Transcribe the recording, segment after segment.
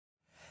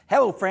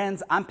Hello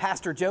friends, I'm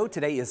Pastor Joe.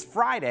 Today is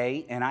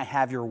Friday and I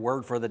have your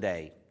word for the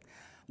day.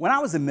 When I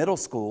was in middle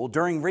school,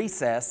 during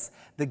recess,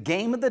 the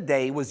game of the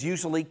day was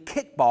usually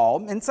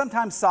kickball and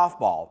sometimes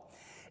softball.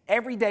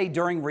 Every day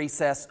during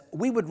recess,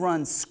 we would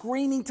run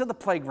screaming to the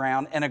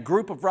playground and a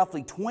group of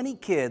roughly 20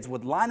 kids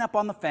would line up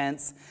on the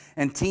fence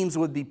and teams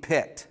would be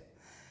picked.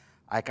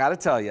 I gotta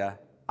tell you,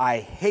 I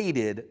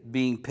hated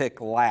being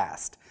picked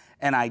last,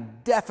 and I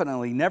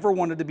definitely never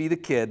wanted to be the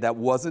kid that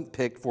wasn't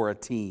picked for a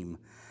team.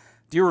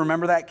 Do you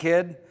remember that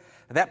kid?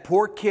 That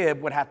poor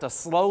kid would have to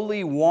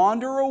slowly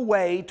wander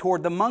away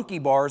toward the monkey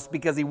bars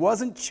because he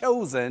wasn't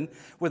chosen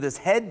with his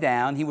head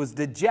down. He was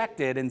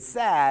dejected and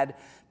sad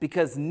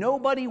because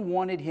nobody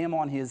wanted him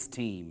on his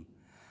team.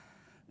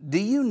 Do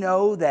you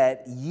know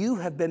that you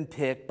have been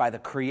picked by the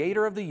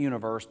Creator of the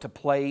universe to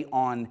play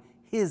on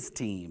His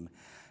team?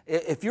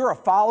 If you're a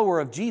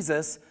follower of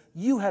Jesus,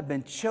 you have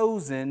been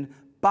chosen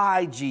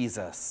by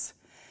Jesus.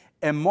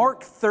 In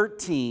Mark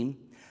 13,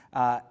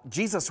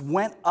 Jesus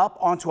went up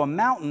onto a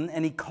mountain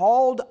and He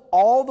called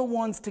all the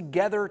ones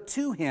together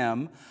to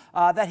Him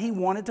that He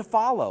wanted to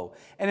follow.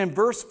 And in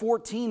verse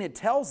 14, it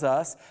tells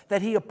us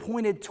that He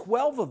appointed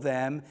 12 of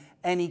them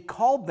and He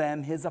called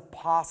them His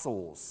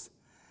apostles.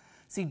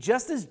 See,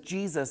 just as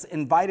Jesus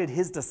invited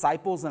His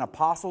disciples and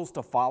apostles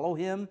to follow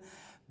Him,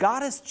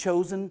 God has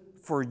chosen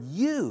for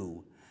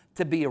you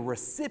to be a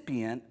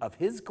recipient of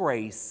His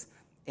grace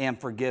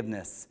and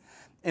forgiveness.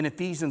 In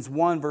Ephesians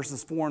 1,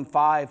 verses 4 and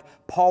 5,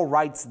 Paul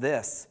writes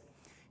this.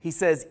 He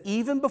says,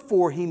 even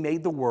before He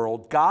made the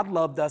world, God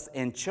loved us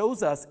and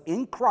chose us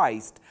in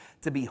Christ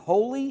to be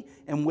holy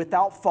and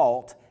without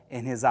fault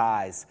in His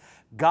eyes.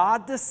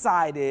 God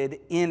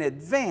decided in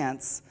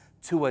advance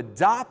to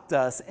adopt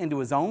us into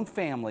His own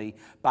family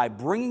by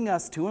bringing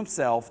us to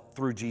Himself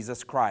through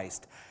Jesus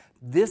Christ.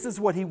 This is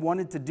what He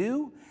wanted to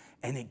do,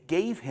 and it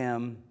gave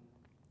Him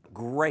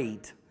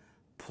great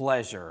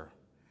pleasure.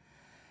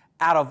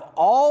 Out of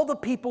all the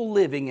people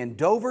living in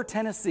Dover,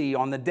 Tennessee,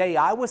 on the day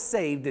I was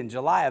saved in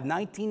July of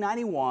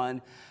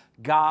 1991,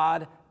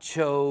 God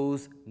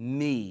chose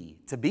me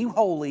to be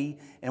holy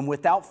and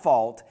without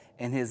fault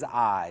in His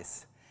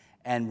eyes.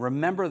 And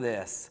remember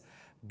this,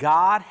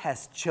 God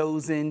has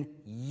chosen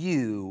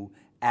you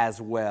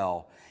as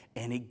well,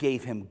 and it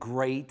gave Him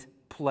great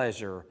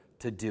pleasure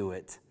to do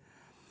it.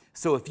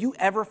 So if you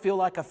ever feel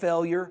like a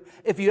failure,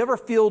 if you ever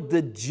feel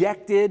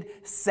dejected,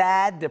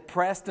 sad,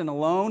 depressed, and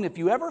alone, if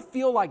you ever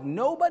feel like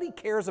nobody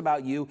cares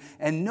about you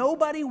and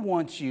nobody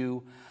wants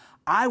you,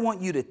 I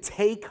want you to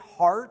take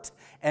heart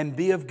and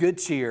be of good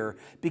cheer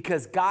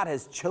because God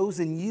has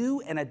chosen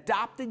you and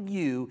adopted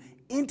you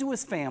into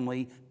His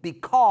family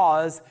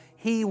because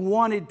He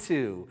wanted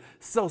to.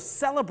 So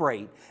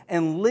celebrate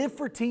and live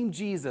for Team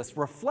Jesus.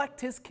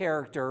 Reflect His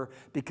character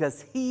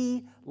because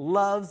He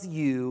loves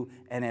you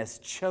and has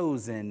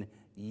chosen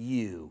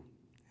you.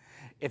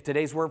 If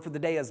today's word for the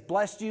day has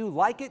blessed you,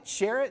 like it,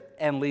 share it,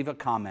 and leave a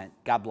comment.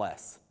 God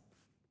bless.